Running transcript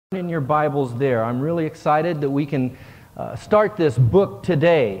In your Bibles there. I'm really excited that we can start this book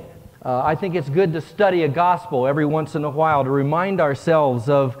today. I think it's good to study a gospel every once in a while to remind ourselves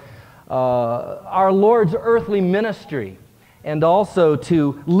of our Lord's earthly ministry and also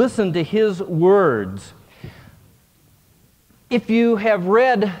to listen to His words. If you have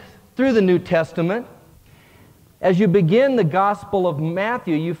read through the New Testament, as you begin the Gospel of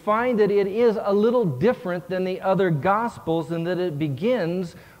Matthew, you find that it is a little different than the other Gospels in that it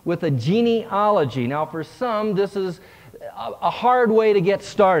begins with a genealogy. Now, for some, this is a hard way to get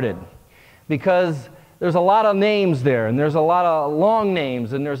started because there's a lot of names there, and there's a lot of long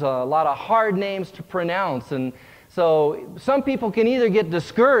names, and there's a lot of hard names to pronounce. And so some people can either get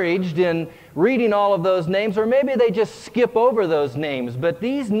discouraged in reading all of those names, or maybe they just skip over those names. But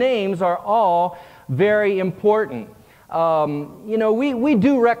these names are all very important. We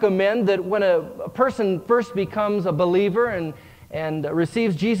do recommend that when a person first becomes a believer and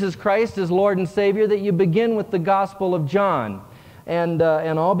receives Jesus Christ as Lord and Savior, that you begin with the Gospel of John and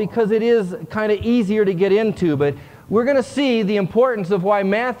all, because it is kind of easier to get into. But we're going to see the importance of why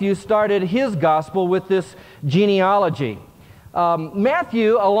Matthew started his Gospel with this genealogy.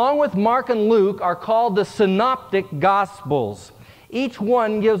 Matthew, along with Mark and Luke, are called the Synoptic Gospels. Each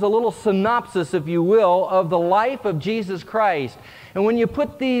one gives a little synopsis, if you will, of the life of Jesus Christ. And when you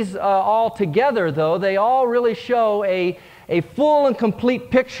put these all together, though, they all really show a full and complete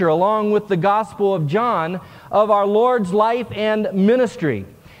picture, along with the Gospel of John, of our Lord's life and ministry.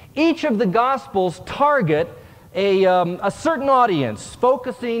 Each of the Gospels target a certain audience,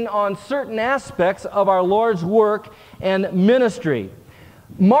 focusing on certain aspects of our Lord's work and ministry.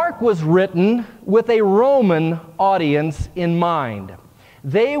 Mark was written with a Roman audience in mind.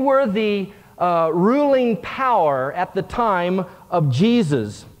 They were the ruling power at the time of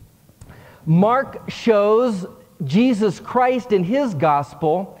Jesus. Mark shows Jesus Christ in his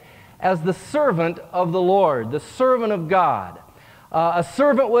gospel as the servant of the Lord, the servant of God. A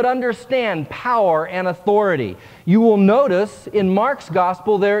servant would understand power and authority. You will notice in Mark's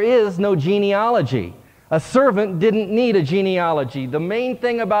gospel there is no genealogy. A servant didn't need a genealogy. The main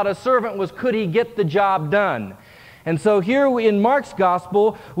thing about a servant was, could he get the job done? And so here in Mark's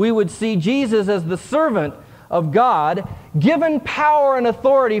gospel, we would see Jesus as the servant of God, given power and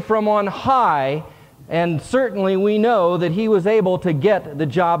authority from on high, and certainly we know that he was able to get the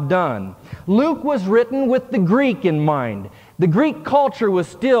job done. Luke was written with the Greek in mind. The Greek culture was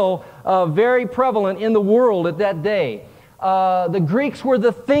still very prevalent in the world at that day. The Greeks were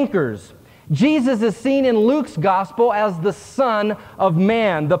the thinkers. Jesus is seen in Luke's gospel as the Son of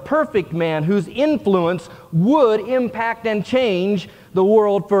Man, the perfect man whose influence would impact and change the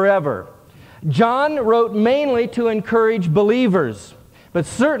world forever. John wrote mainly to encourage believers, but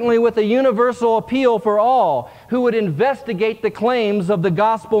certainly with a universal appeal for all who would investigate the claims of the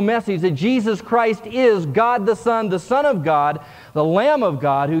gospel message that Jesus Christ is God the Son of God, the Lamb of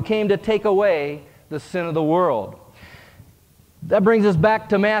God, who came to take away the sin of the world. That brings us back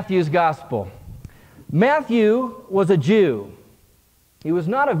to Matthew's gospel. Matthew was a Jew. He was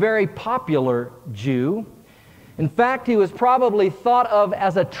not a very popular Jew. In fact, he was probably thought of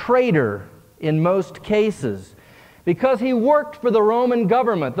as a traitor in most cases, because he worked for the Roman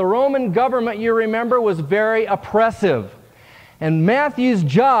government. The Roman government, you remember, was very oppressive. And Matthew's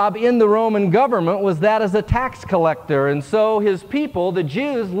job in the Roman government was that as a tax collector. And so his people, the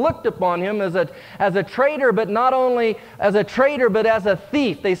Jews, looked upon him as a traitor, but not only as a traitor, but as a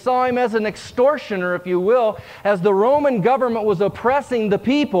thief. They saw him as an extortioner, if you will. As the Roman government was oppressing the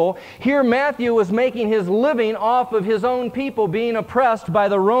people, here Matthew was making his living off of his own people being oppressed by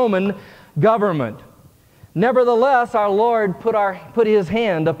the Roman government. Nevertheless, our Lord put His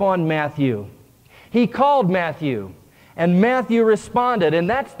hand upon Matthew. He called Matthew, and Matthew responded, and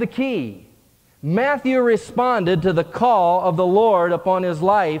that's the key. Matthew responded to the call of the Lord upon his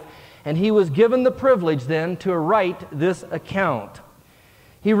life, and he was given the privilege then to write this account.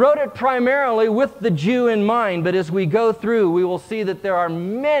 He wrote it primarily with the Jew in mind, but as we go through, we will see that there are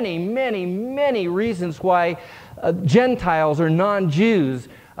many, many, many reasons why Gentiles or non-Jews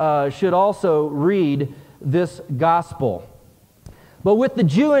should also read this gospel. But with the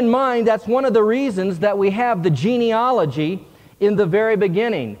Jew in mind, that's one of the reasons that we have the genealogy in the very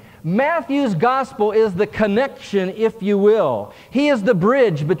beginning. Matthew's gospel is the connection, if you will. He is the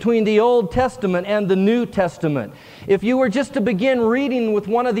bridge between the Old Testament and the New Testament. If you were just to begin reading with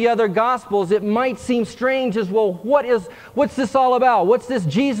one of the other gospels, it might seem strange as, well, what's this all about? What's this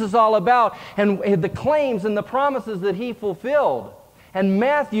Jesus all about? And the claims and the promises that he fulfilled. And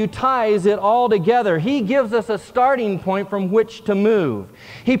Matthew ties it all together. He gives us a starting point from which to move.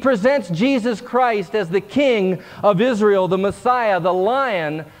 He presents Jesus Christ as the King of Israel, the Messiah, the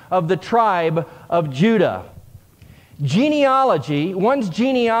Lion of the tribe of Judah. Genealogy, one's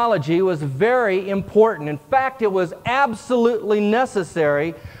genealogy was very important. In fact, it was absolutely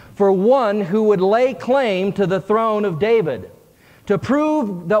necessary for one who would lay claim to the throne of David. To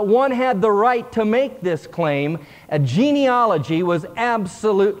prove that one had the right to make this claim, a genealogy was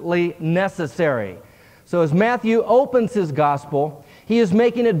absolutely necessary. So as Matthew opens his gospel, he is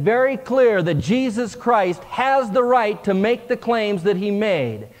making it very clear that Jesus Christ has the right to make the claims that he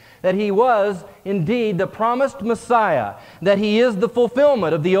made, that he was indeed the promised Messiah, that he is the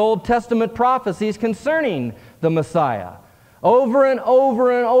fulfillment of the Old Testament prophecies concerning the Messiah. Over and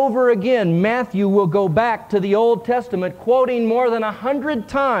over and over again, Matthew will go back to the Old Testament, quoting more than 100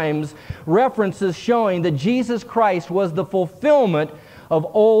 times references showing that Jesus Christ was the fulfillment of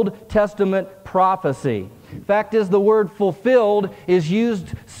Old Testament prophecy. Fact is, the word fulfilled is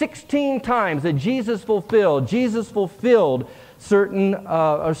used 16 times, that Jesus fulfilled certain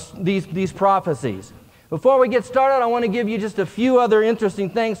these prophecies. Before we get started, I want to give you just a few other interesting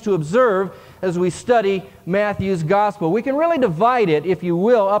things to observe as we study Matthew's gospel. We can really divide it, if you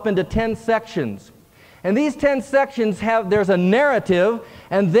will, up into 10 sections. And these 10 sections there's a narrative,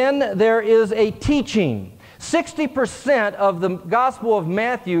 and then there is a teaching. 60% of the Gospel of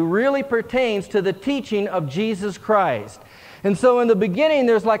Matthew really pertains to the teaching of Jesus Christ. And so in the beginning,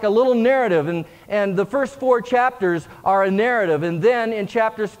 there's like a little narrative, and the first 4 chapters are a narrative. And then in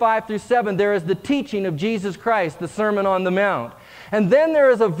chapters 5 through 7, there is the teaching of Jesus Christ, the Sermon on the Mount. And then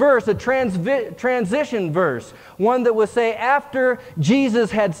there is a verse, a transition verse, one that would say after Jesus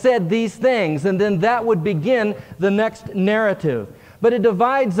had said these things, and then that would begin the next narrative. But it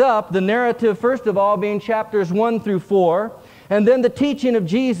divides up the narrative, first of all, being chapters 1 through 4, and then the teaching of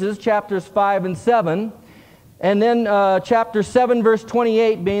Jesus, chapters 5 and 7, and then chapter 7, verse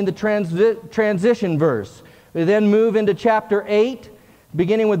 28 being the transition verse. We then move into chapter 8,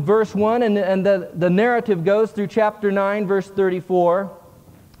 beginning with verse 1, and the narrative goes through chapter 9, verse 34,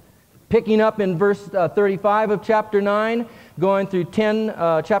 picking up in verse 35 of chapter 9, going through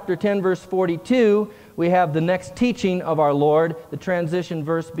chapter 10, verse 42, we have the next teaching of our Lord, the transition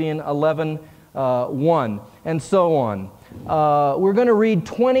verse being 11:1, and so on. We're going to read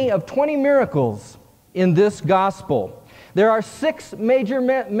 20 miracles in this gospel. There are 6 major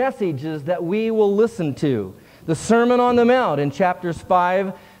messages that we will listen to. The Sermon on the Mount in chapters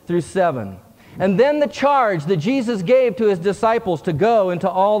 5 through 7. And then the charge that Jesus gave to his disciples to go into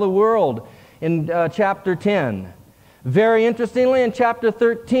all the world in chapter 10. Very interestingly, in chapter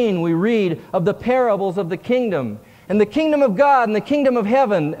 13, we read of the parables of the kingdom. And the kingdom of God and the kingdom of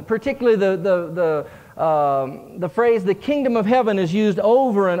heaven, particularly the phrase, the kingdom of heaven, is used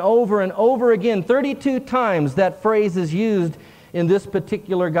over and over and over again. 32 times that phrase is used in this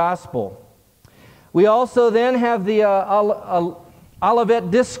particular gospel. We also then have the Olivet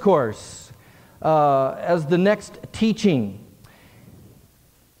Discourse as the next teaching.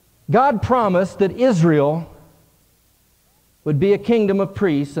 God promised that Israel would be a kingdom of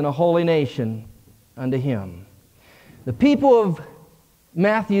priests and a holy nation unto Him. The people of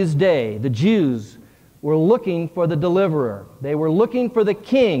Matthew's day, the Jews, were looking for the deliverer. They were looking for the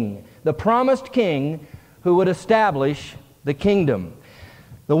king, the promised king who would establish the kingdom.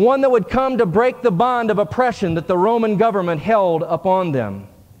 The one that would come to break the bond of oppression that the Roman government held upon them.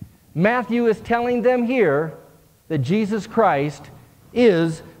 Matthew is telling them here that Jesus Christ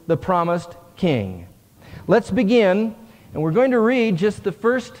is the promised king. Let's begin, and we're going to read just the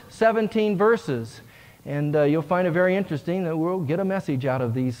first 17 verses. And you'll find it very interesting that we'll get a message out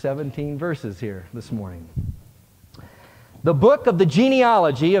of these 17 verses here this morning. The book of the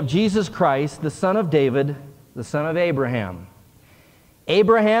genealogy of Jesus Christ, the son of David, the son of Abraham.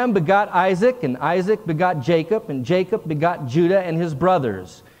 Abraham begot Isaac, and Isaac begot Jacob, and Jacob begot Judah and his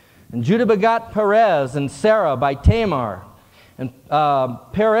brothers. And Judah begot Perez and Sarah by Tamar. And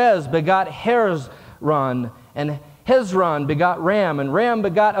Perez begot Hezron, and Hezron begot Ram, and Ram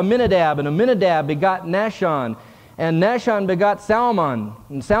begot Amminadab, and Amminadab begot Nahshon, and Nahshon begot Salmon,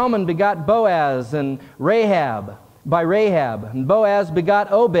 and Salmon begot Boaz and Rahab by Rahab, and Boaz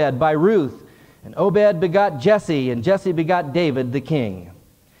begot Obed by Ruth, and Obed begot Jesse, and Jesse begot David the king.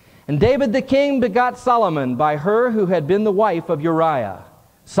 And David the king begot Solomon by her who had been the wife of Uriah.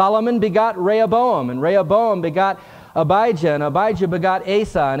 Solomon begot Rehoboam, and Rehoboam begot Abijah, and Abijah begot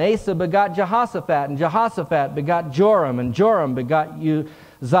Asa, and Asa begot Jehoshaphat, and Jehoshaphat begot Joram, and Joram begot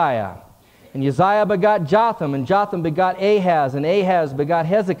Uzziah. And Uzziah begot Jotham, and Jotham begot Ahaz, and Ahaz begot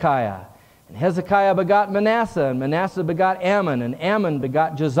Hezekiah. And Hezekiah begot Manasseh, and Manasseh begot Ammon, and Ammon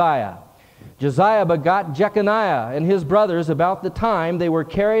begot Josiah. Josiah begot Jeconiah and his brothers about the time they were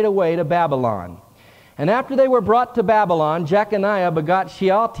carried away to Babylon. And after they were brought to Babylon, Jeconiah begot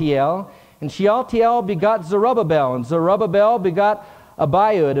Shealtiel, and Shealtiel begot Zerubbabel, and Zerubbabel begot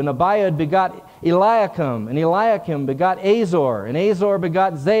Abiud, and Abiud begot Eliakim, and Eliakim begot Azor, and Azor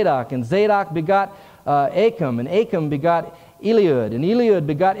begot Zadok, and Zadok begot Achim, and Achim begot Eliud, and Eliud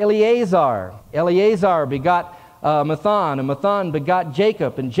begot Eleazar. Eleazar begot Mathan, and Mathan begot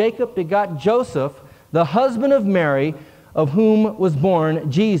Jacob, and Jacob begot Joseph, the husband of Mary, of whom was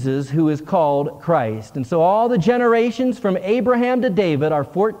born Jesus, who is called Christ. And so all the generations from Abraham to David are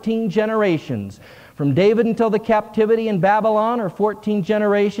 14 generations. From David until the captivity in Babylon are 14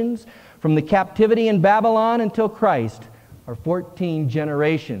 generations. From the captivity in Babylon until Christ are 14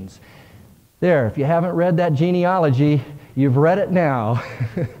 generations. There, if you haven't read that genealogy, you've read it now.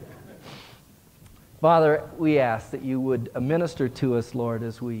 Father, we ask that you would minister to us, Lord,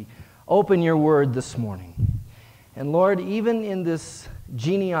 as we open your word this morning. And Lord, even in this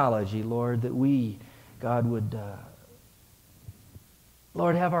genealogy, Lord, that we, God, would,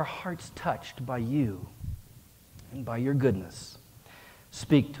 Lord, have our hearts touched by you and by your goodness.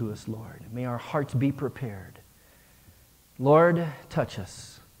 Speak to us, Lord. May our hearts be prepared. Lord, touch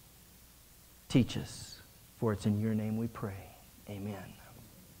us. Teach us. For it's in your name we pray. Amen.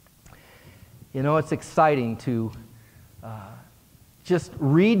 You know, it's exciting to just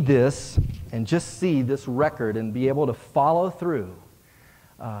read this and just see this record and be able to follow through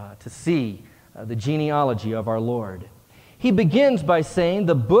to see the genealogy of our Lord. He begins by saying,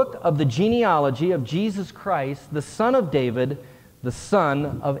 the book of the genealogy of Jesus Christ, the son of David, the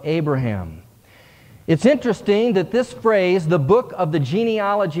son of Abraham. It's interesting that this phrase, the book of the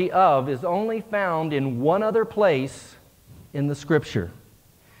genealogy of, is only found in one other place in the Scripture.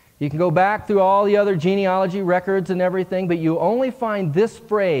 You can go back through all the other genealogy records and everything, but you only find this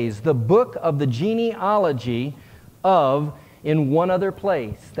phrase, the book of the genealogy of, in one other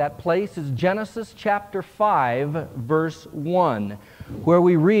place. That place is Genesis chapter 5, verse 1, where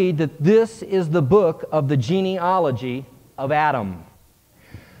we read that this is the book of the genealogy of Adam.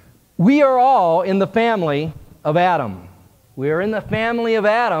 We are all in the family of Adam. We are in the family of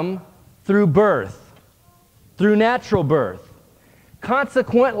Adam through birth, through natural birth.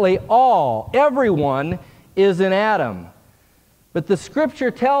 Consequently, everyone is in Adam. But the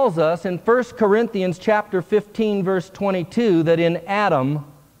Scripture tells us in 1 Corinthians chapter 15, verse 22, that in Adam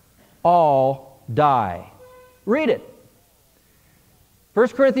all die. Read it. 1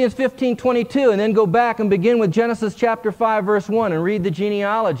 Corinthians 15, 22, and then go back and begin with Genesis chapter 5, verse 1, and read the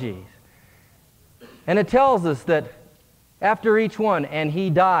genealogies. And it tells us that after each one, and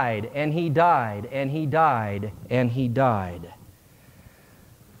he died, and he died, and he died, and he died.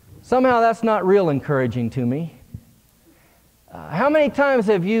 Somehow that's not real encouraging to me. How many times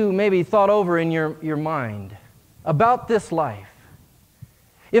have you maybe thought over in your mind about this life?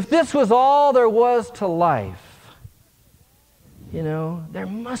 If this was all there was to life, you know, there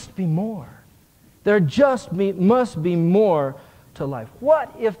must be more. There must be more to life.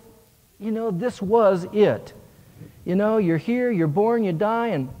 What if, you know, this was it? You know, you're here, you're born, you die,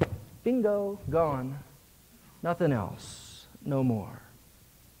 and bingo, gone. Nothing else. No more.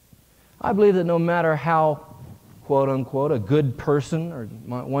 I believe that no matter how, quote unquote, a good person or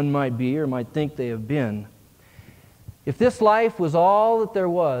one might be or might think they have been, if this life was all that there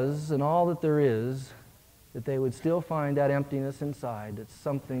was and all that there is, that they would still find that emptiness inside, that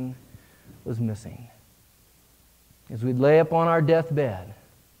something was missing. As we'd lay upon our deathbed,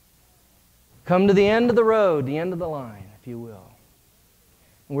 come to the end of the road, the end of the line, if you will.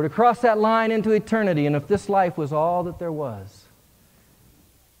 And we're to cross that line into eternity, and if this life was all that there was,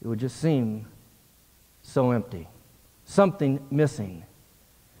 it would just seem so empty. Something missing.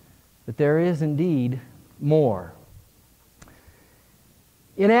 But there is indeed more.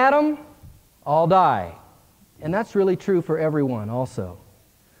 In Adam, all die. And that's really true for everyone also.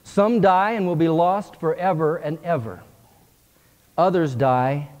 Some die and will be lost forever and ever. Others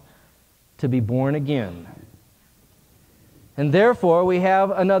die to be born again. And therefore we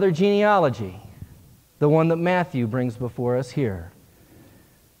have another genealogy, the one that Matthew brings before us here.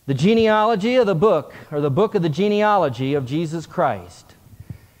 The genealogy of the book, or the book of the genealogy of Jesus Christ.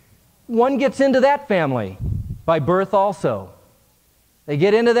 One gets into that family by birth also. They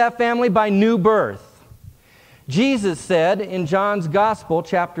get into that family by new birth. Jesus said in John's Gospel,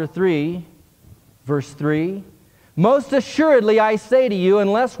 chapter 3, verse 3, "Most assuredly I say to you,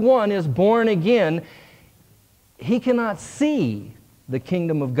 unless one is born again, he cannot see the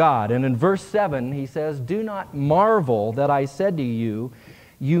kingdom of God." And in verse 7, he says, "Do not marvel that I said to you,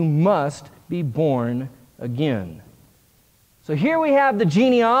 you must be born again. So here we have the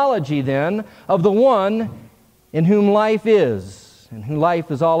genealogy then of the one in whom life is, and whom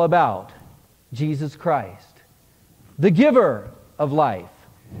life is all about, Jesus Christ, the giver of life.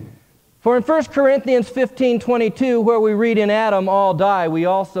 For in 1 Corinthians 15:22, where we read in Adam all die, we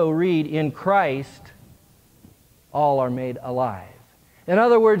also read in Christ all are made alive. In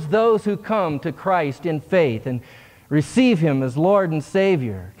other words, those who come to Christ in faith and receive Him as Lord and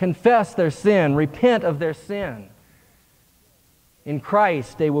Savior, confess their sin, repent of their sin, in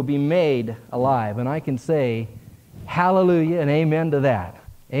Christ they will be made alive. And I can say hallelujah and amen to that.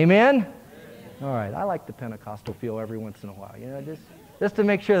 Amen? Amen. All right, I like the Pentecostal feel every once in a while, just to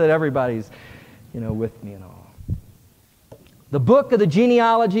make sure that everybody's, with me and all. The book of the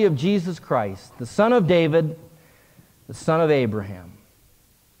genealogy of Jesus Christ, the son of David, the son of Abraham.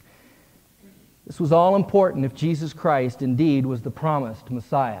 This was all important if Jesus Christ indeed was the promised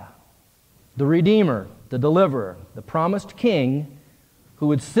Messiah, the Redeemer, the Deliverer, the promised King who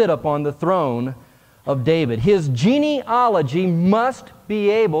would sit upon the throne of David. His genealogy must be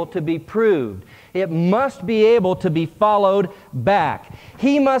able to be proved. It must be able to be followed back.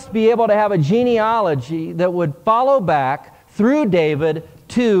 He must be able to have a genealogy that would follow back through David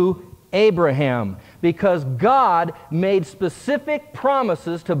to Abraham, because God made specific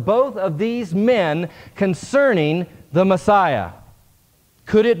promises to both of these men concerning the Messiah.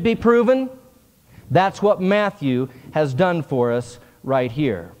 Could it be proven? That's what Matthew has done for us right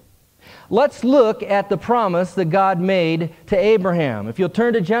here. Let's look at the promise that God made to Abraham. If you'll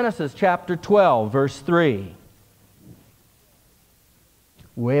turn to Genesis chapter 12, verse 3.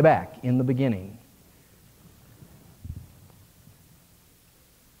 Way back in the beginning.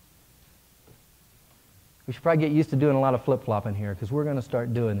 We should probably get used to doing a lot of flip-flopping here, because we're going to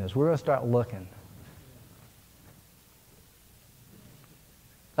start doing this. We're going to start looking.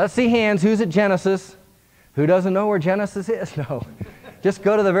 Let's see hands. Who's at Genesis? Who doesn't know where Genesis is? No. Just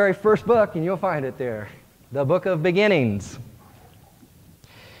go to the very first book and you'll find it there. The book of beginnings.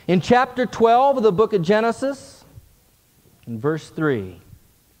 In chapter 12 of the book of Genesis, in verse 3,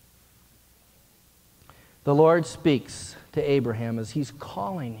 the Lord speaks to Abraham as He's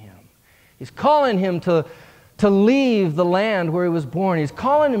calling him. He's calling him to leave the land where he was born. He's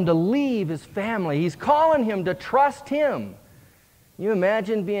calling him to leave his family. He's calling him to trust Him. Can you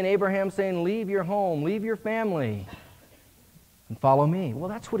imagine being Abraham saying, leave your home, leave your family, and follow me? Well,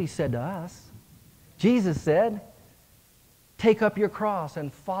 that's what He said to us. Jesus said, take up your cross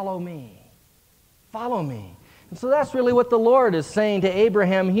and follow me. Follow me. And so that's really what the Lord is saying to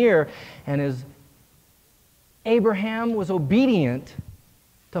Abraham here. And as Abraham was obedient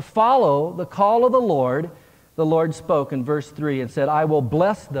to follow the call of the Lord spoke in verse 3 and said, I will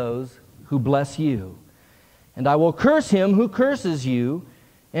bless those who bless you, and I will curse him who curses you,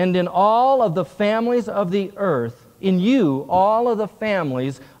 and in all of the families of the earth, in you all of the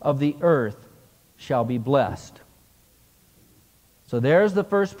families of the earth shall be blessed. So there's the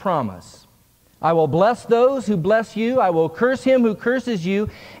first promise. I will bless those who bless you, I will curse him who curses you,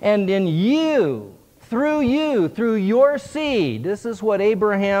 and in you, through your seed, this is what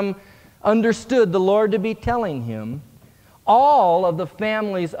Abraham understood the Lord to be telling him, all of the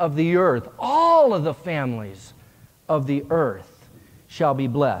families of the earth, all of the families of the earth shall be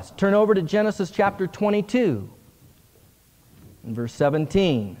blessed. Turn over to Genesis chapter 22 and verse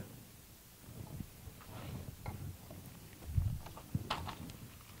 17.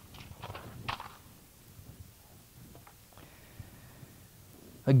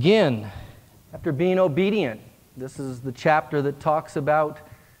 Again, after being obedient, this is the chapter that talks about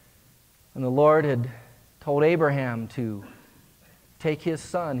when the Lord had told Abraham to take his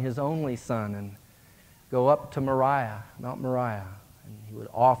son, his only son, and go up to Mount Moriah, and He would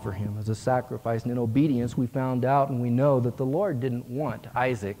offer him as a sacrifice. And in obedience, we found out and we know that the Lord didn't want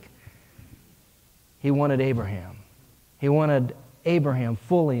Isaac. He wanted Abraham. He wanted Abraham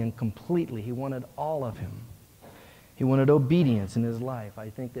fully and completely. He wanted all of him. He wanted obedience in his life. I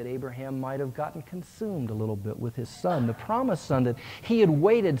think that Abraham might have gotten consumed a little bit with his son, the promised son that he had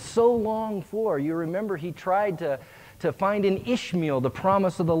waited so long for. You remember he tried to find in Ishmael the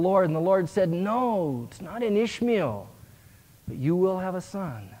promise of the Lord, and the Lord said, no, it's not in Ishmael, but you will have a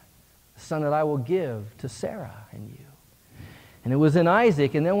son that I will give to Sarah and you. And it was in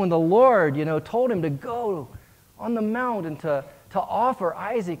Isaac. And then when the Lord, told him to go on the mount and to offer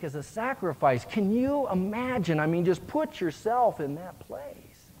Isaac as a sacrifice, can you imagine? Just put yourself in that place.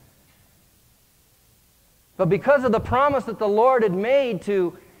 But because of the promise that the Lord had made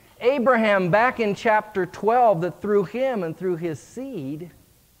to Abraham back in chapter 12, that through him and through his seed,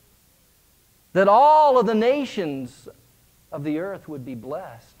 that all of the nations of the earth would be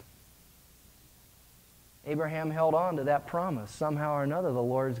blessed. Abraham held on to that promise. Somehow or another, the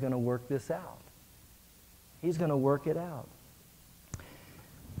Lord's going to work this out. He's going to work it out.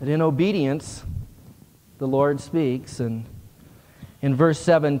 But in obedience, the Lord speaks, and in verse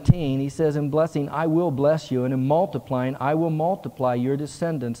 17, He says, in blessing, I will bless you, and in multiplying, I will multiply your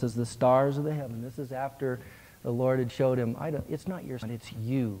descendants as the stars of the heaven. This is after the Lord had showed him, it's not your son, it's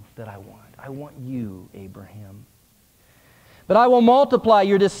you that I want. I want you, Abraham. But I will multiply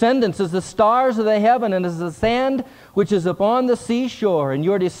your descendants as the stars of the heaven and as the sand which is upon the seashore. And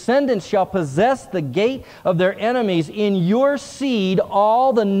your descendants shall possess the gate of their enemies. In your seed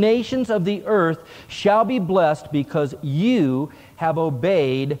all the nations of the earth shall be blessed, because you have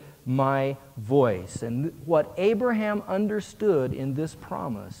obeyed my voice. And what Abraham understood in this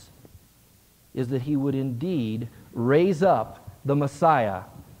promise is that he would indeed raise up the Messiah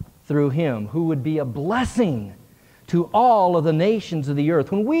through him, who would be a blessing to all of the nations of the earth.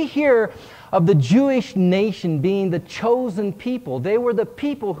 When we hear of the Jewish nation being the chosen people, they were the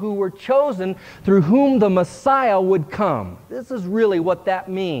people who were chosen through whom the Messiah would come. This is really what that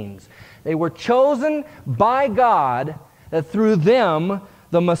means. They were chosen by God that through them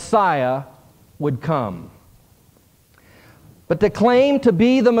the Messiah would come. But to claim to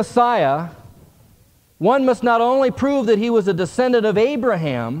be the Messiah, one must not only prove that he was a descendant of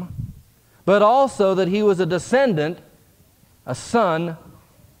Abraham, but also that he was a descendant, a son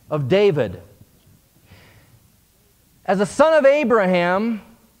of David. As a son of Abraham,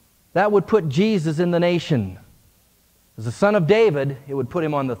 that would put Jesus in the nation. As a son of David, it would put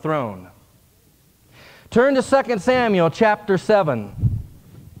him on the throne. Turn to 2 Samuel chapter 7.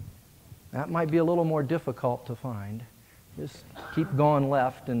 That might be a little more difficult to find. Just keep going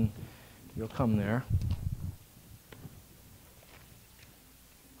left and you'll come there.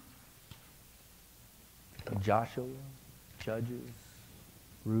 Joshua, Judges,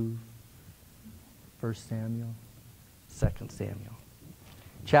 Ruth, 1 Samuel, 2 Samuel.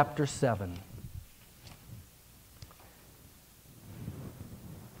 Chapter 7.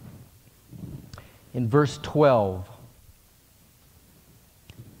 In verse 12.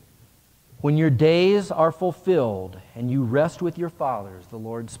 When your days are fulfilled and you rest with your fathers, the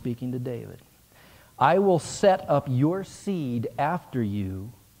Lord speaking to David, I will set up your seed after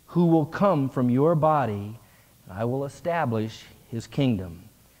you, who will come from your body, and I will establish his kingdom.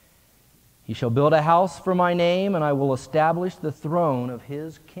 He shall build a house for my name, and I will establish the throne of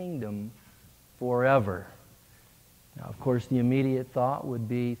his kingdom forever. Now, of course, the immediate thought would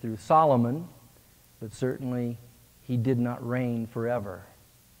be through Solomon, but certainly he did not reign forever.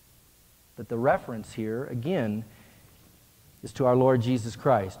 But the reference here, again, is to our Lord Jesus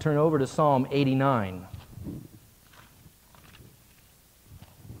Christ. Turn over to Psalm 89.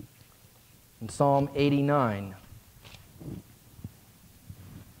 In Psalm 89,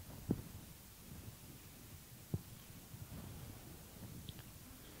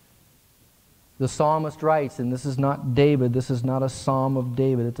 the psalmist writes, and this is not David, this is not a psalm of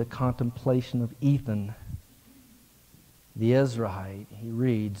David, it's a contemplation of Ethan, the Ezrahite. He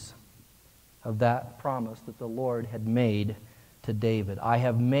reads of that promise that the Lord had made to David. I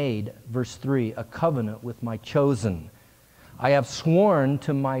have made, verse 3, a covenant with my chosen. I have sworn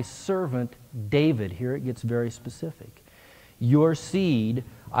to my servant David. Here it gets very specific. Your seed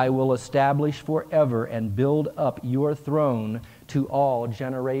I will establish forever and build up your throne to all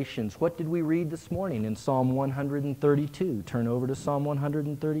generations. What did we read this morning in Psalm 132? Turn over to Psalm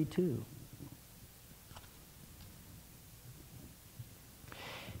 132.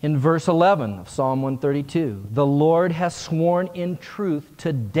 In verse 11 of Psalm 132, the Lord has sworn in truth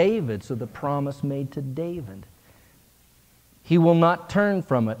to David, so the promise made to David. He will not turn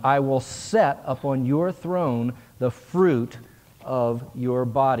from it. I will set upon your throne the fruit of your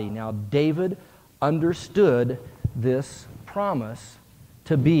body. Now, David understood this promise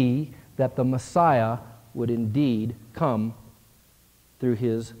to be that the Messiah would indeed come through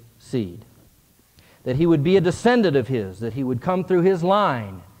his seed. That he would be a descendant of his, that he would come through his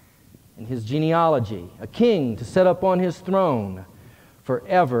line and his genealogy, a king to set up on his throne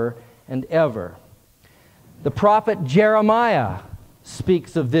forever and ever. The prophet Jeremiah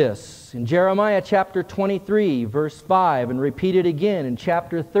speaks of this in Jeremiah chapter 23, verse 5, and repeated again in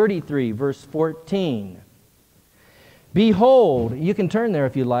chapter 33, verse 14. Behold, you can turn there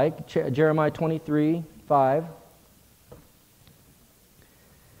if you like, Jeremiah 23, 5.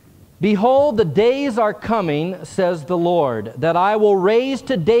 Behold, the days are coming, says the Lord, that I will raise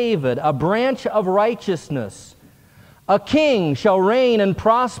to David a branch of righteousness. A king shall reign and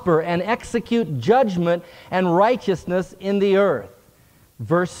prosper and execute judgment and righteousness in the earth.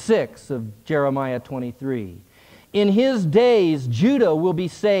 Verse 6 of Jeremiah 23. In his days Judah will be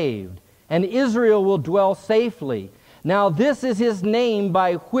saved, and Israel will dwell safely. Now this is his name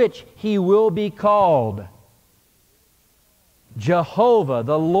by which he will be called: Jehovah,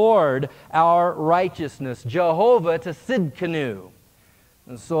 the Lord, our righteousness. Jehovah to Sidkenu.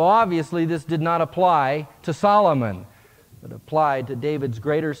 And so obviously this did not apply to Solomon, but applied to David's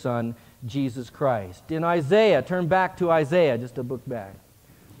greater son, Jesus Christ. In Isaiah, turn back to Isaiah, just a book back.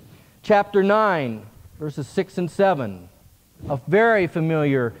 Chapter 9, verses 6 and 7. A very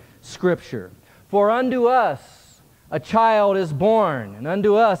familiar scripture. For unto us a child is born, and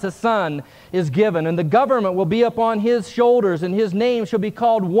unto us a son is given, and the government will be upon his shoulders, and his name shall be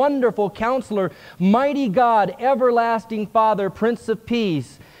called Wonderful Counselor, Mighty God, Everlasting Father, Prince of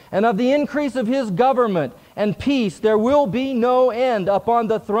Peace. And of the increase of his government and peace there will be no end upon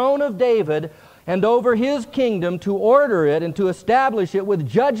the throne of David and over his kingdom, to order it and to establish it with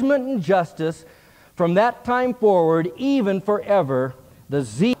judgment and justice from that time forward, even forever. The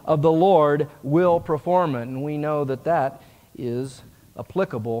zeal of the Lord will perform it. And we know that that is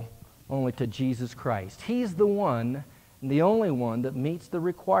applicable only to Jesus Christ. He's the one, and the only one, that meets the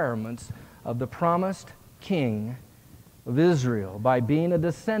requirements of the promised King of Israel by being a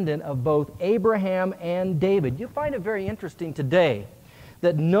descendant of both Abraham and David. You find it very interesting today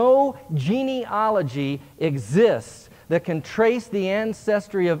that no genealogy exists that can trace the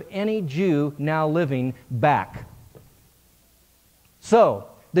ancestry of any Jew now living back. So,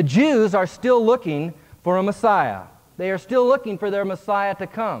 the Jews are still looking for a Messiah. They are still looking for their Messiah to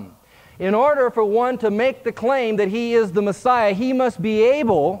come. In order for one to make the claim that he is the Messiah, he must be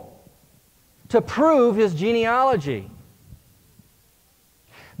able to prove his genealogy.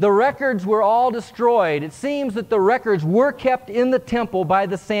 The records were all destroyed. It seems that the records were kept in the temple by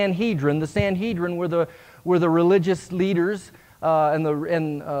the Sanhedrin. The Sanhedrin were the religious leaders of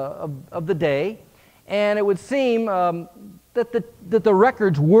the day. And it would seem that the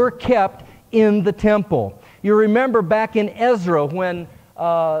records were kept in the temple. You remember back in Ezra when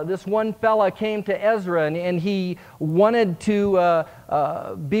this one fella came to Ezra and he wanted to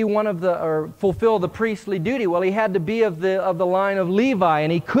be one of the, or fulfill the priestly duty. Well, he had to be of the line of Levi,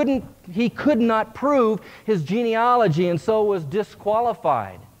 and he could not prove his genealogy, and so was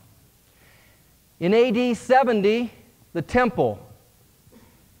disqualified. In AD 70, the temple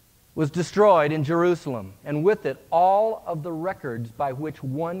was destroyed in Jerusalem, and with it all of the records by which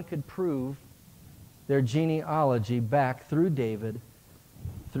one could prove their genealogy back through David,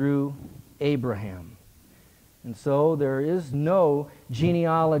 through Abraham. And so there is no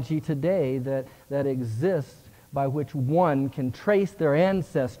genealogy today that exists by which one can trace their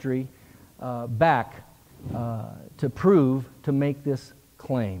ancestry back to prove, to make this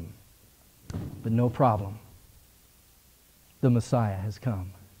claim. But no problem. The Messiah has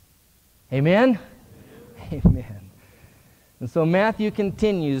come. Amen? Amen. And so Matthew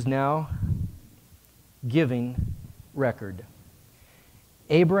continues now giving record.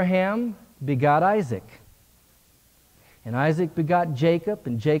 Abraham begot Isaac, and Isaac begot Jacob,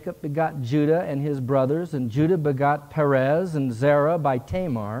 and Jacob begot Judah and his brothers, and Judah begot Perez and Zerah by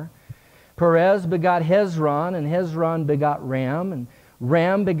Tamar. Perez begot Hezron, and Hezron begot Ram, and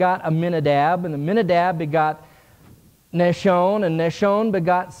Ram begot Amminadab, and Amminadab begot Nahshon, and Nahshon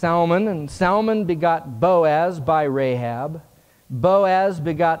begot Salmon, and Salmon begot Boaz by Rahab. Boaz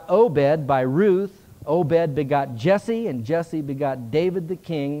begot Obed by Ruth. Obed begot Jesse, and Jesse begot David the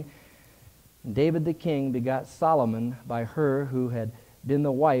king. And David the king begot Solomon by her who had been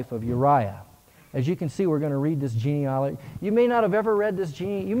the wife of Uriah. As you can see, we're going to read this genealogy. You may not have ever read this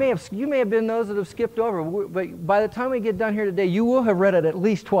genealogy. You may have been those that have skipped over, but by the time we get done here today, you will have read it at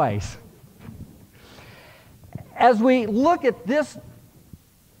least twice. As we look at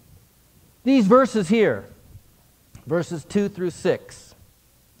these verses here, verses 2 through 6,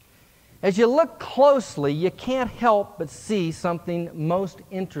 as you look closely, you can't help but see something most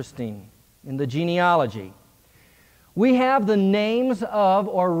interesting in the genealogy. We have the names of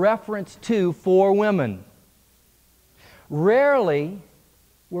or reference to 4 women. Rarely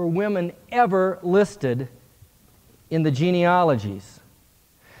were women ever listed in the genealogies,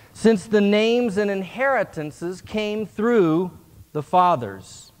 since the names and inheritances came through the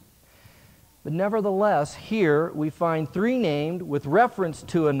fathers. But nevertheless, here we find 3 named with reference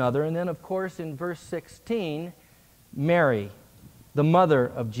to another, and then of course in verse 16, Mary, the mother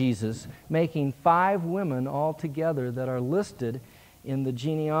of Jesus, making 5 women altogether that are listed in the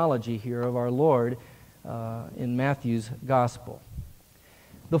genealogy here of our Lord in Matthew's Gospel.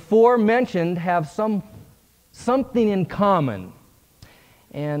 The 4 mentioned have something in common,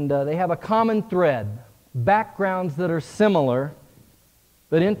 and they have a common thread, backgrounds that are similar,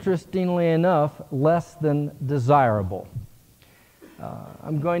 but interestingly enough, less than desirable.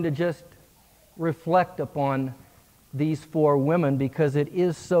 I'm going to just reflect upon these 4 women because it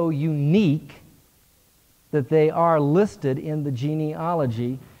is so unique that they are listed in the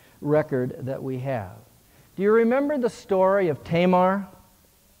genealogy record that we have. Do you remember the story of Tamar?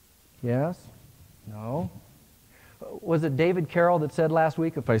 Yes? No? Was it David Carroll that said last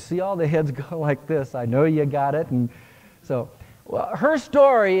week, if I see all the heads go like this, I know you got it? And so, well, her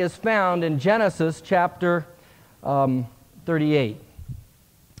story is found in Genesis chapter 38.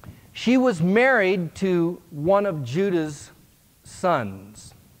 She was married to one of Judah's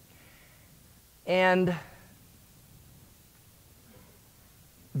sons. And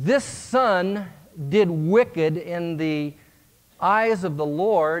this son did wicked in the eyes of the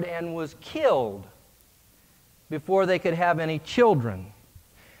Lord and was killed before they could have any children.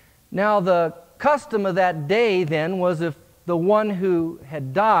 Now, the custom of that day then was if the one who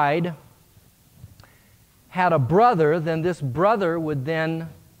had died had a brother, then this brother would then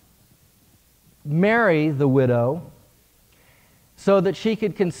marry the widow so that she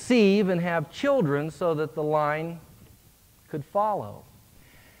could conceive and have children so that the line could follow.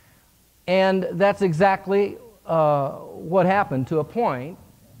 And that's exactly what happened to a point.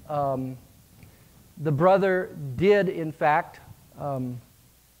 The brother did, in fact,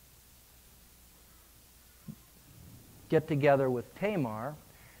 get together with Tamar,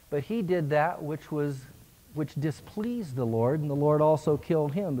 but he did that which displeased the Lord, and the Lord also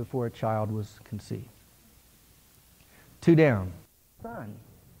killed him before a child was conceived. 2 down. Son.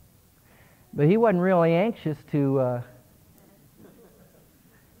 But he wasn't really anxious to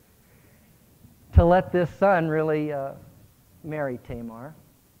let this son really marry Tamar.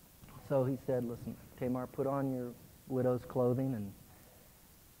 So he said, listen, Tamar, put on your widow's clothing and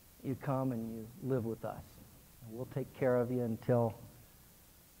you come and you live with us. And we'll take care of you until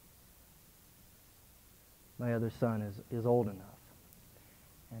my other son is old enough.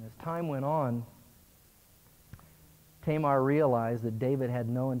 And as time went on, Tamar realized that David had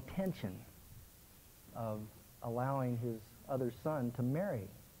no intention of allowing his other son to marry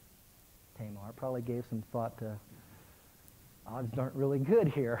Tamar. Probably gave some thought to, odds aren't really good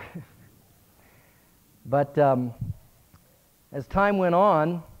here. But as time went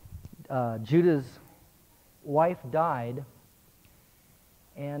on, Judah's wife died,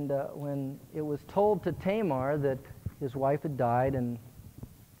 and when it was told to Tamar that his wife had died, and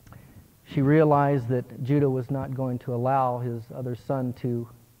she realized that Judah was not going to allow his other son to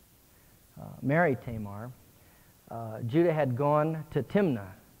marry Tamar, Judah had gone to Timnah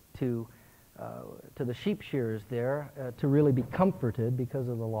to the sheep shearers there to really be comforted because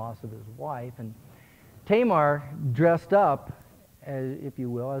of the loss of his wife. And Tamar dressed up, if you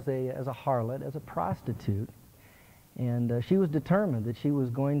will, as a harlot, as a prostitute. And she was determined that she was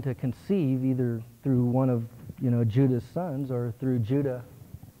going to conceive either through one of Judah's sons or through Judah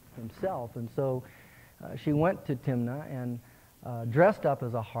himself. And so she went to Timnah and dressed up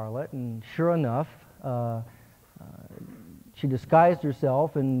as a harlot, and sure enough, she disguised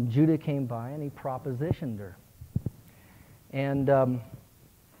herself, and Judah came by and he propositioned her. And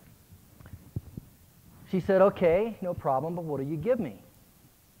she said, okay, no problem, but what do you give me?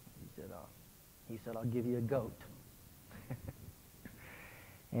 He said, I'll give you a goat.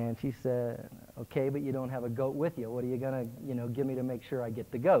 And she said, okay, but you don't have a goat with you. What are you going to, give me to make sure I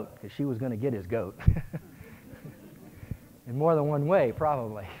get the goat? Because she was going to get his goat. In more than one way,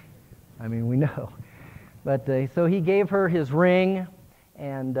 probably. I mean, we know. But so he gave her his ring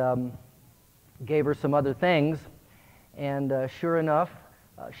and gave her some other things. And sure enough,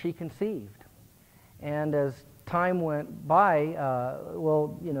 she conceived. And as time went by,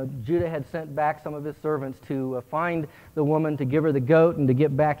 Judah had sent back some of his servants to find the woman, to give her the goat and to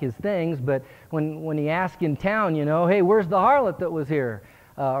get back his things. But when he asked in town, hey, where's the harlot that was here?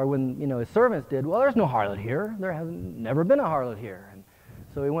 Or when, his servants did, well, there's no harlot here. There hasn't never been a harlot here. And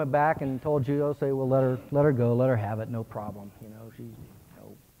so he went back and told Judah, say, well, let her go, let her have it, no problem.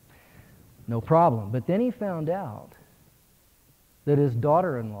 No problem. But then he found out that his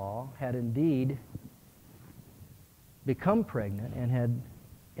daughter-in-law had indeed become pregnant and had,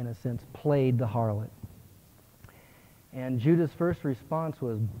 in a sense, played the harlot. And Judah's first response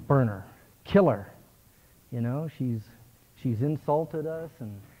was, burn her, kill her. She's insulted us,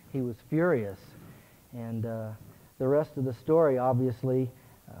 and he was furious. And the rest of the story, obviously,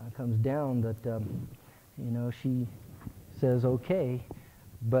 comes down that, she says, okay,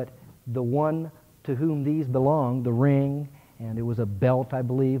 but the one to whom these belong, the ring, and it was a belt, I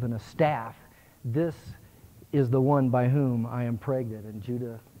believe, and a staff, this is the one by whom I am pregnant. And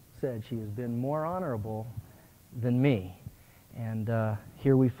Judah said, she has been more honorable than me. And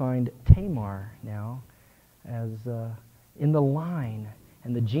here we find Tamar now as in the line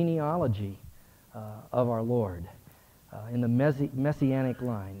and the genealogy of our Lord, in the messianic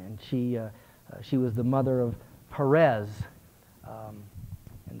line. And she was the mother of Perez.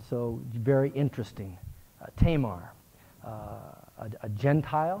 And so very interesting. Tamar, a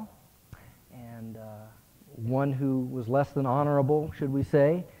Gentile, and one who was less than honorable, should we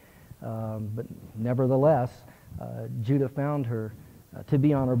say. But nevertheless, Judah found her to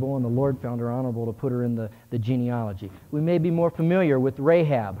be honorable, and the Lord found her honorable to put her in the genealogy. We may be more familiar with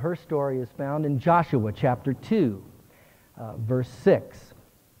Rahab. Her story is found in Joshua chapter 2, verse 6.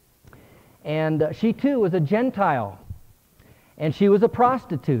 And she too was a Gentile, and she was a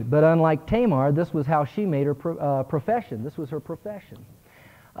prostitute. But unlike Tamar, this was how she made her profession. This was her profession.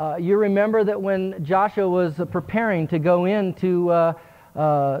 You remember that when Joshua was preparing to go into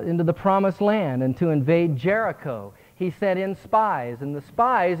the promised land and to invade Jericho, he sent in spies. And the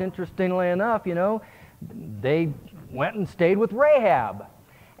spies, interestingly enough, they went and stayed with Rahab.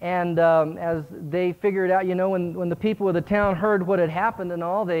 And as they figured out, when the people of the town heard what had happened and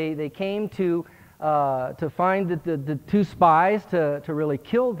all, they came to find the two spies to really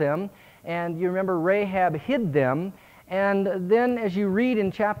kill them. And you remember Rahab hid them. And then as you read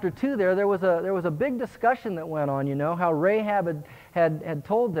in chapter 2 there was a big discussion that went on, how Rahab had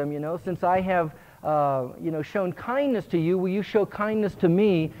told them, since I have shown kindness to you, will you show kindness to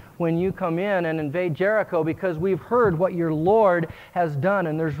me when you come in and invade Jericho, because we've heard what your Lord has done.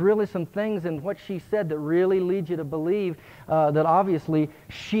 And there's really some things in what she said that really lead you to believe that obviously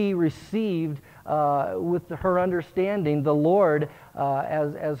she received with her understanding the Lord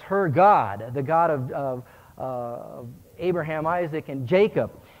as her God, the God of Abraham, Isaac, and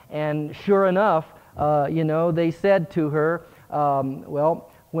Jacob. And sure enough, they said to her,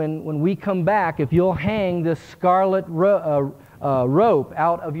 when we come back, if you'll hang this scarlet rope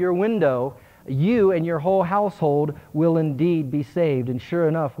out of your window, you and your whole household will indeed be saved. And sure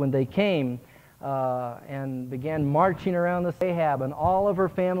enough, when they came and began marching around the Rahab and all of her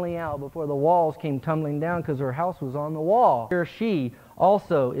family out before the walls came tumbling down because her house was on the wall. Here she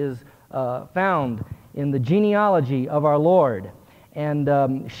also is found in the genealogy of our Lord.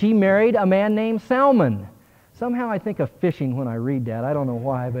 And she married a man named Salmon. Somehow I think of fishing when I read that. I don't know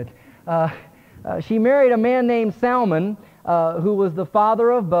why, but she married a man named Salmon, who was the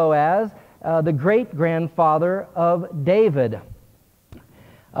father of Boaz, the great-grandfather of David.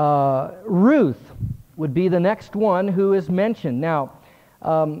 Ruth would be the next one who is mentioned. Now,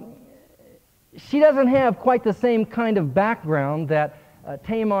 she doesn't have quite the same kind of background that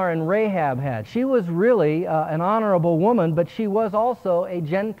Tamar and Rahab had. She was really an honorable woman, but she was also a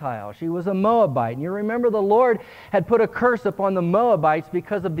Gentile. She was a Moabite. And you remember the Lord had put a curse upon the Moabites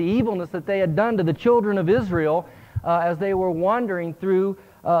because of the evilness that they had done to the children of Israel as they were wandering through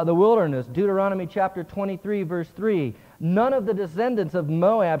the wilderness. Deuteronomy chapter 23, verse 3. None of the descendants of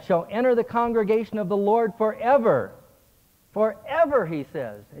Moab shall enter the congregation of the Lord forever. Forever, he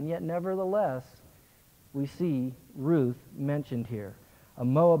says. And yet, nevertheless, we see Ruth mentioned here. A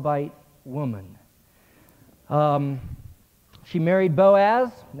Moabite woman. She married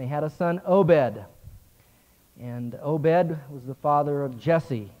Boaz, and they had a son, Obed. And Obed was the father of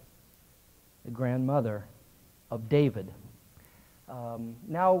Jesse, the grandmother of David.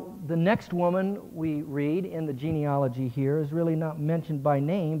 Now, the next woman we read in the genealogy here is really not mentioned by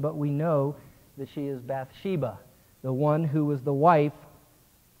name, but we know that she is Bathsheba, the one who was the wife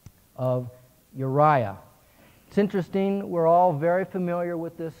of Uriah. It's interesting, we're all very familiar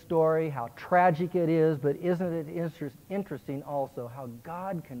with this story, how tragic it is, but isn't it interesting also how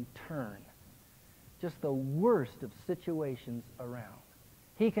God can turn just the worst of situations around.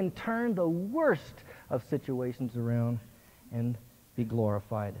 He can turn the worst of situations around and be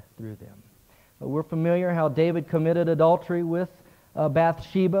glorified through them. But we're familiar how David committed adultery with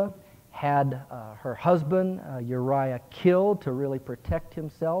Bathsheba, had her husband Uriah killed to really protect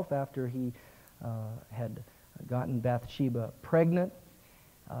himself after he had gotten Bathsheba pregnant.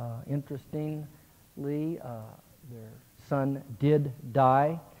 Interestingly, their son did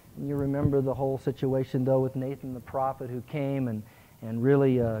die. And you remember the whole situation, though, with Nathan the prophet who came and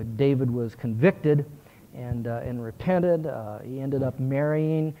really David was convicted and repented. He ended up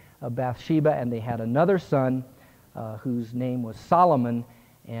marrying Bathsheba, and they had another son whose name was Solomon,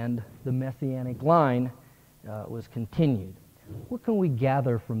 and the Messianic line was continued. What can we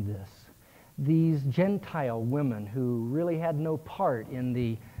gather from this? These Gentile women who really had no part in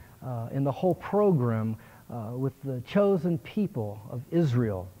the whole program with the chosen people of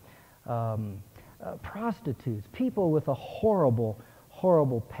Israel, prostitutes, people with a horrible,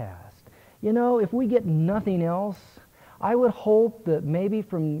 horrible past. You know, if we get nothing else, I would hope that maybe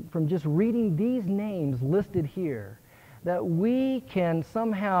from just reading these names listed here, that we can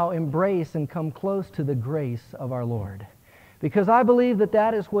somehow embrace and come close to the grace of our Lord. Because I believe that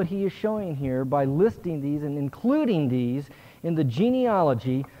that is what he is showing here by listing these and including these in the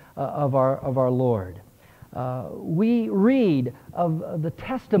genealogy of our Lord. We read of the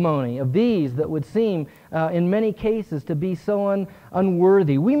testimony of these that would seem in many cases to be so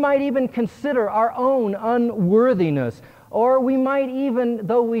unworthy. We might even consider our own unworthiness. Or we might even,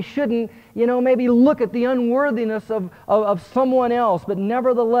 though we shouldn't, maybe look at the unworthiness of someone else. But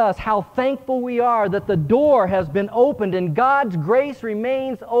nevertheless, how thankful we are that the door has been opened and God's grace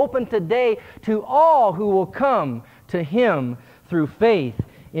remains open today to all who will come to Him through faith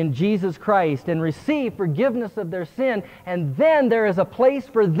in Jesus Christ and receive forgiveness of their sin. And then there is a place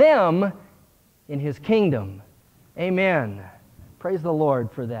for them in His kingdom. Amen. Praise the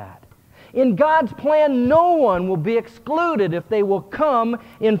Lord for that. In God's plan, no one will be excluded if they will come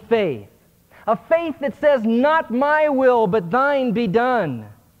in faith. A faith that says, not my will, but thine be done.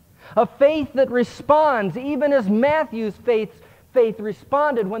 A faith that responds, even as Matthew's faith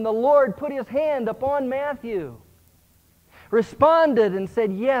responded when the Lord put His hand upon Matthew. Responded and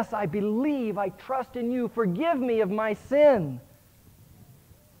said, yes, I believe, I trust in you, forgive me of my sin.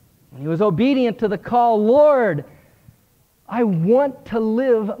 And he was obedient to the call, Lord, I want to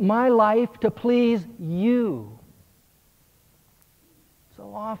live my life to please you.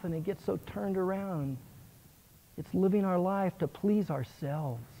 So often it gets so turned around. It's living our life to please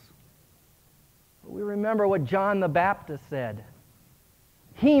ourselves. But we remember what John the Baptist said.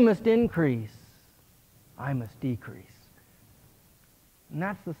 He must increase, I must decrease. And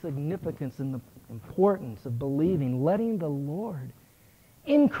that's the significance and the importance of believing, letting the Lord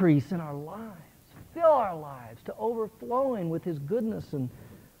increase in our lives. Fill our lives to overflowing with His goodness and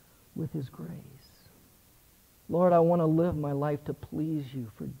with His grace. Lord, I want to live my life to please you.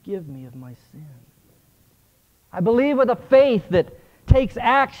 Forgive me of my sin. I believe with a faith that takes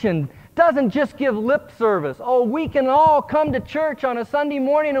action, doesn't just give lip service. Oh, we can all come to church on a Sunday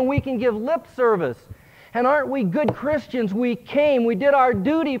morning and we can give lip service. And aren't we good Christians? We came, we did our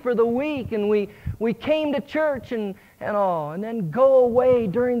duty for the week, and we came to church and all, and then go away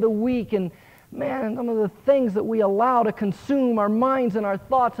during the week. And man, some of the things that we allow to consume our minds and our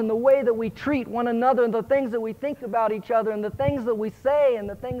thoughts, and the way that we treat one another, and the things that we think about each other, and the things that we say, and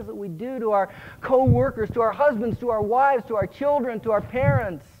the things that we do to our co-workers, to our husbands, to our wives, to our children, to our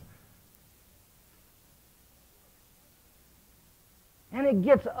parents. And it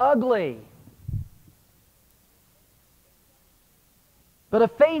gets ugly. But a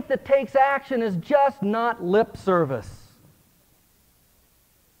faith that takes action is just not lip service.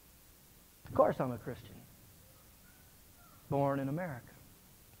 Of course I'm a Christian, born in America,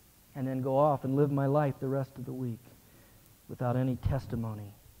 and then go off and live my life the rest of the week without any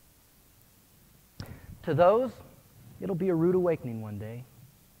testimony. To those, it'll be a rude awakening one day.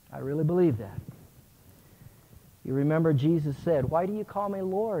 I really believe that. You remember Jesus said, why do you call me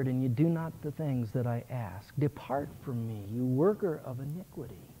Lord and you do not the things that I ask? Depart from me, you worker of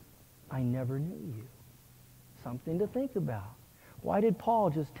iniquity. I never knew you. Something to think about. Why did Paul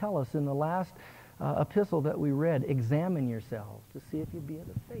just tell us in the last epistle that we read, examine yourselves to see if you be of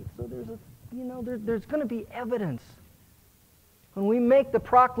the faith? So there's going to be evidence. When we make the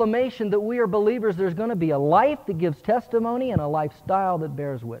proclamation that we are believers, there's going to be a life that gives testimony and a lifestyle that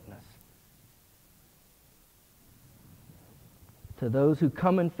bears witness. To those who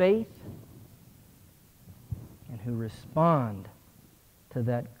come in faith and who respond to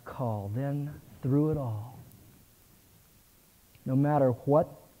that call, then through it all, no matter what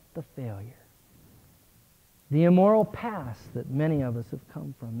the failure, the immoral past that many of us have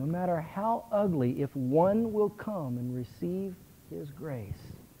come from, no matter how ugly, if one will come and receive His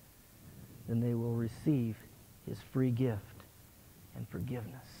grace, then they will receive His free gift and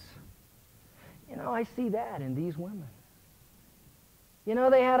forgiveness. I see that in these women.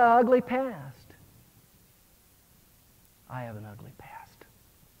 They had an ugly past. I have an ugly past.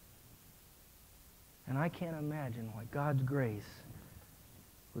 And I can't imagine why God's grace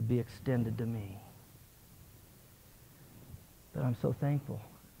would be extended to me. But I'm so thankful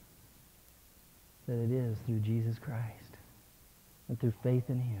that it is through Jesus Christ and through faith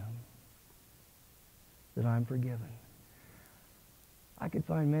in Him that I'm forgiven. I could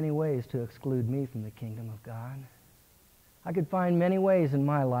find many ways to exclude me from the kingdom of God. I could find many ways in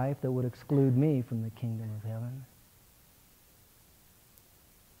my life that would exclude me from the kingdom of heaven.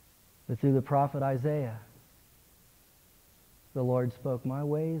 But through the prophet Isaiah, the Lord spoke, my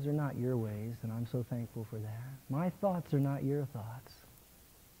ways are not your ways, and I'm so thankful for that. My thoughts are not your thoughts.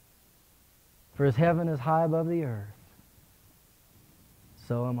 For as heaven is high above the earth,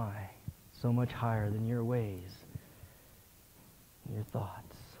 so am I, so much higher than your ways, your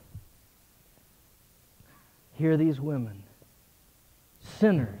thoughts. Hear these women,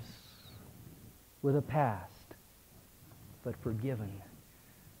 sinners with a past, but forgiven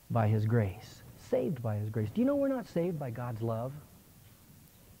by His grace, saved by His grace. Do you know we're not saved by God's love?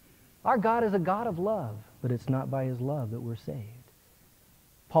 Our God is a God of love, but it's not by His love that we're saved.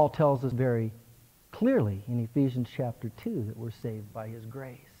 Paul tells us very clearly in Ephesians chapter 2 that we're saved by His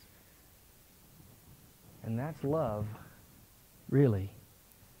grace. And that's love, really,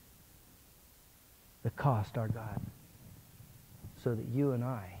 that cost our God so that you and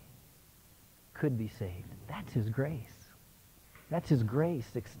I could be saved. That's His grace. That's His grace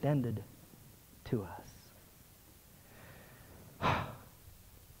extended to us.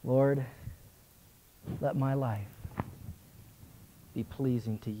 Lord, let my life be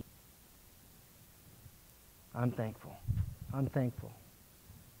pleasing to you. I'm thankful. I'm thankful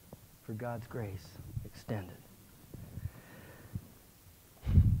for God's grace extended.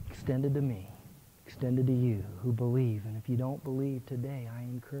 Extended to me. Extended to you who believe. And if you don't believe today, I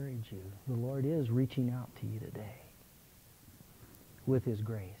encourage you. The Lord is reaching out to you today with His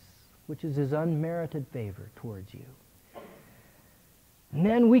grace, which is His unmerited favor towards you. And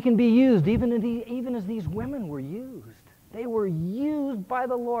then we can be used, even as these women were used. They were used by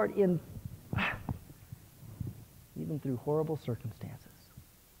the Lord even through horrible circumstances.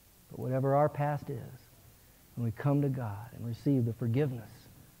 But whatever our past is, when we come to God and receive the forgiveness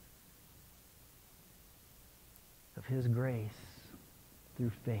of His grace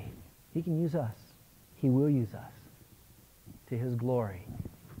through faith, He can use us. He will use us to His glory,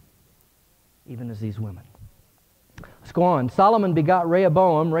 even as these women. Let's go on. Solomon begot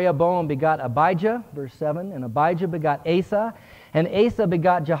Rehoboam. Rehoboam begot Abijah, verse 7. And Abijah begot Asa. And Asa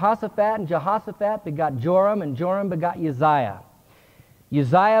begot Jehoshaphat. And Jehoshaphat begot Joram. And Joram begot Uzziah.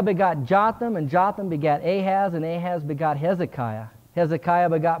 Uzziah begot Jotham. And Jotham begot Ahaz. And Ahaz begot Hezekiah. Hezekiah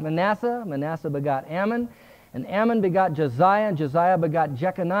begot Manasseh. Manasseh begot Ammon. And Ammon begot Josiah. And Josiah begot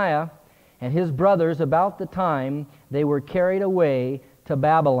Jeconiah and his brothers about the time they were carried away to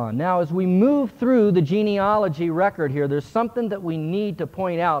Babylon. Now, as we move through the genealogy record here, there's something that we need to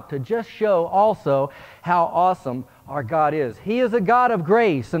point out to just show also how awesome our God is. He is a God of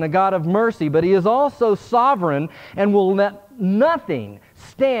grace and a God of mercy, but He is also sovereign and will let nothing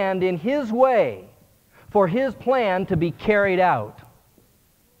stand in His way for His plan to be carried out.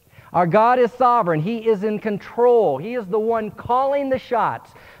 Our God is sovereign. He is in control. He is the one calling the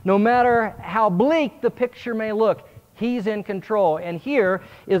shots. No matter how bleak the picture may look, He's in control. And here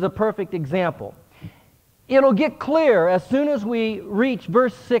is a perfect example. It'll get clear as soon as we reach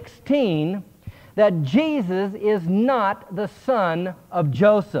verse 16 that Jesus is not the son of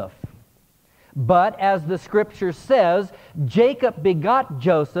Joseph. But as the Scripture says, Jacob begot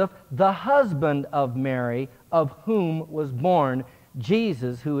Joseph, the husband of Mary, of whom was born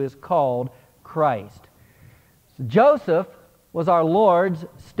Jesus, who is called Christ. So Joseph was our Lord's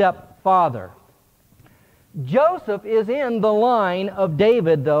stepfather. Joseph is in the line of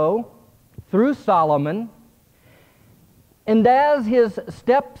David, though, through Solomon. And as his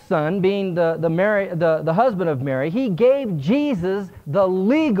stepson, being the husband of Mary, he gave Jesus the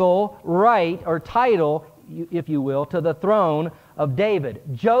legal right or title, if you will, to the throne of David.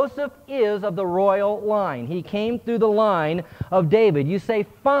 Joseph is of the royal line. He came through the line of David. You say,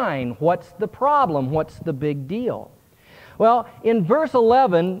 fine, what's the problem? What's the big deal? Well, in verse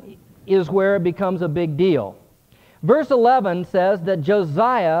 11 is where it becomes a big deal. Verse 11 says that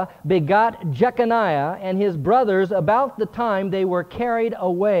Josiah begot Jeconiah and his brothers about the time they were carried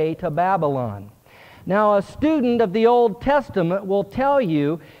away to Babylon. Now, a student of the Old Testament will tell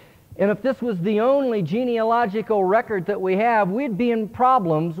you, and if this was the only genealogical record that we have, we'd be in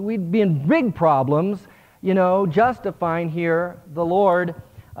problems, we'd be in big problems, justifying here the Lord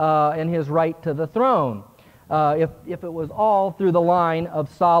and His right to the throne, if it was all through the line of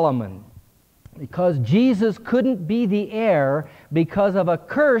Solomon. Because Jesus couldn't be the heir because of a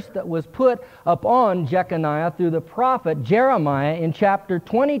curse that was put upon Jeconiah through the prophet Jeremiah in chapter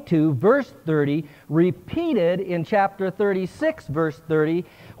 22, verse 30, repeated in chapter 36, verse 30,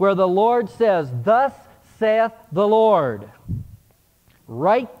 where the Lord says, "Thus saith the Lord,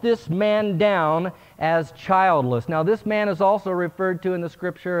 write this man down as childless." Now, this man is also referred to in the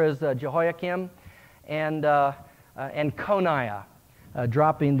Scripture as Jehoiakim and Coniah.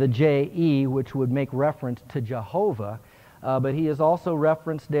 Dropping the J-E, which would make reference to Jehovah. But he is also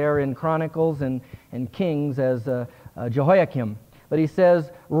referenced there in Chronicles and Kings as Jehoiakim. But he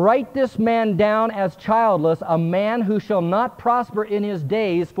says, write this man down as childless, a man who shall not prosper in his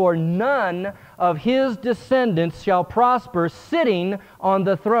days, for none of his descendants shall prosper sitting on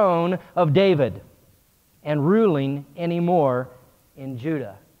the throne of David and ruling anymore in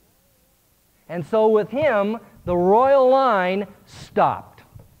Judah. And so with him, the royal line stopped.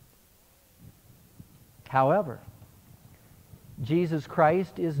 However, Jesus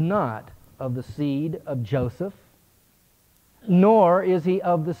Christ is not of the seed of Joseph, nor is he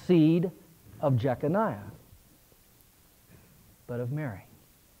of the seed of Jeconiah, but of Mary.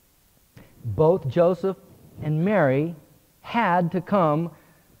 Both Joseph and Mary had to come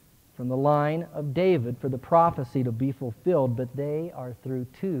from the line of David for the prophecy to be fulfilled, but they are through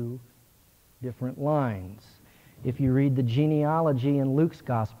two different lines. If you read the genealogy in Luke's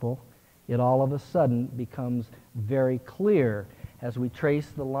gospel, it all of a sudden becomes very clear. As we trace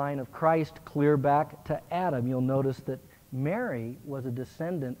the line of Christ clear back to Adam, you'll notice that Mary was a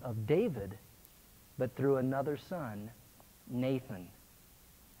descendant of David, but through another son, Nathan.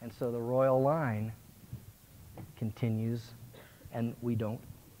 And so the royal line continues, and we don't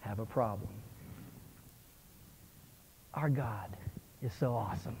have a problem. Our God is so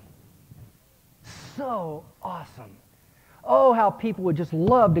awesome. So awesome. Oh, how people would just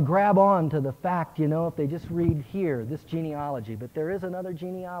love to grab on to the fact, if they just read here, this genealogy. But there is another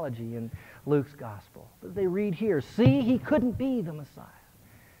genealogy in Luke's gospel. But they read here, see, he couldn't be the Messiah.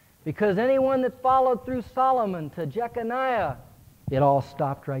 Because anyone that followed through Solomon to Jeconiah, it all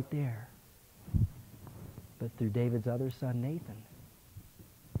stopped right there. But through David's other son, Nathan,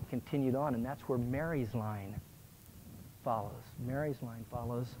 continued on, and that's where Mary's line follows. Mary's line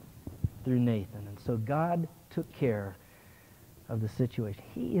follows through Nathan. And so God took care of the situation.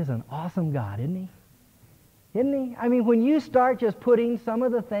 He is an awesome God, isn't he? Isn't he? I mean, when you start just putting some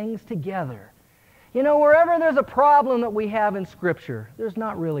of the things together, wherever there's a problem that we have in Scripture, there's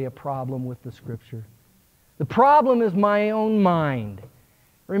not really a problem with the Scripture. The problem is my own mind.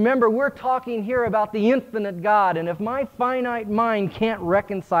 Remember, we're talking here about the infinite God, and if my finite mind can't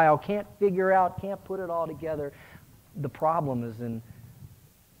reconcile, can't figure out, can't put it all together, the problem is in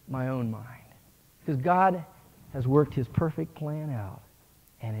my own mind. Because God has worked His perfect plan out,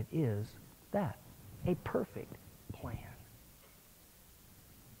 and it is that, a perfect plan.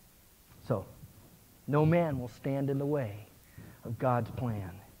 So, no man will stand in the way of God's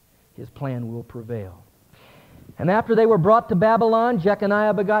plan. His plan will prevail. And after they were brought to Babylon,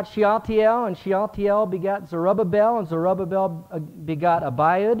 Jeconiah begot Shealtiel, and Shealtiel begot Zerubbabel, and Zerubbabel begot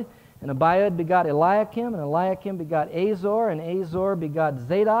Abiud, and Abiud begot Eliakim, and Eliakim begot Azor, and Azor begot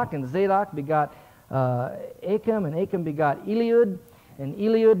Zadok, and Zadok begot Achim, and Achim begot Eliud, and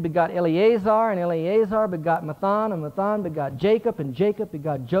Eliud begot Eleazar, and Eleazar begot Mathan, and Mathan begot Jacob, and Jacob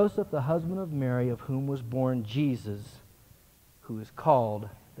begot Joseph, the husband of Mary, of whom was born Jesus, who is called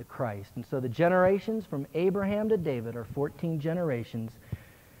the Christ. And so the generations from Abraham to David are 14 generations.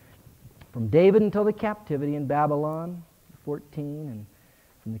 From David until the captivity in Babylon, 14, and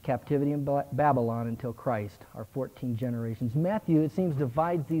from the captivity in Babylon until Christ are 14 generations. Matthew, it seems,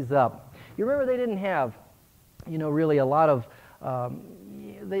 divides these up. You remember they didn't have, really a lot of,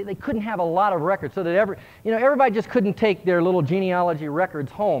 they couldn't have a lot of records, so that everybody just couldn't take their little genealogy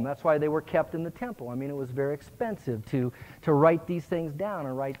records home. That's why they were kept in the temple. I mean, it was very expensive to write these things down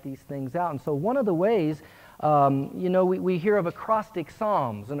and write these things out. And so one of the ways, we hear of acrostic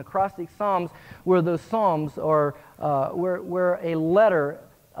psalms, and acrostic psalms were those psalms, or where a letter,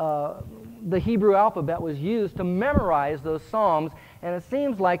 the Hebrew alphabet was used to memorize those psalms. And it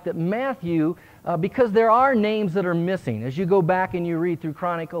seems like that Matthew, because there are names that are missing. As you go back and you read through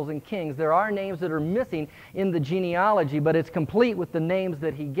Chronicles and Kings, there are names that are missing in the genealogy, but it's complete with the names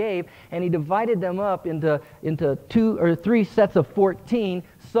that he gave. And he divided them up into 2 or 3 sets of 14,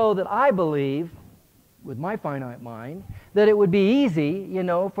 so that I believe, with my finite mind, that it would be easy,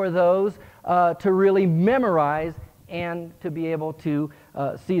 for those to really memorize and to be able to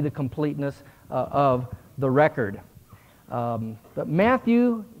see the completeness of the record. But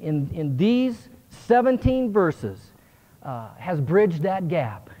Matthew, in these 17 verses, has bridged that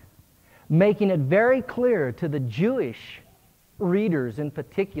gap, making it very clear to the Jewish readers in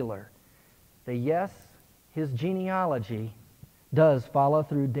particular that yes, his genealogy does follow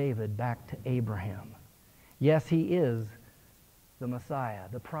through David back to Abraham. Yes, he is the Messiah,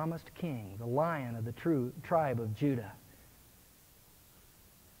 the promised king, the Lion of the true tribe of Judah.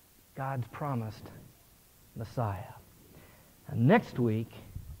 God's promised Messiah. And next week,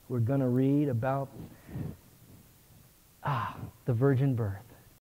 we're going to read about the virgin birth.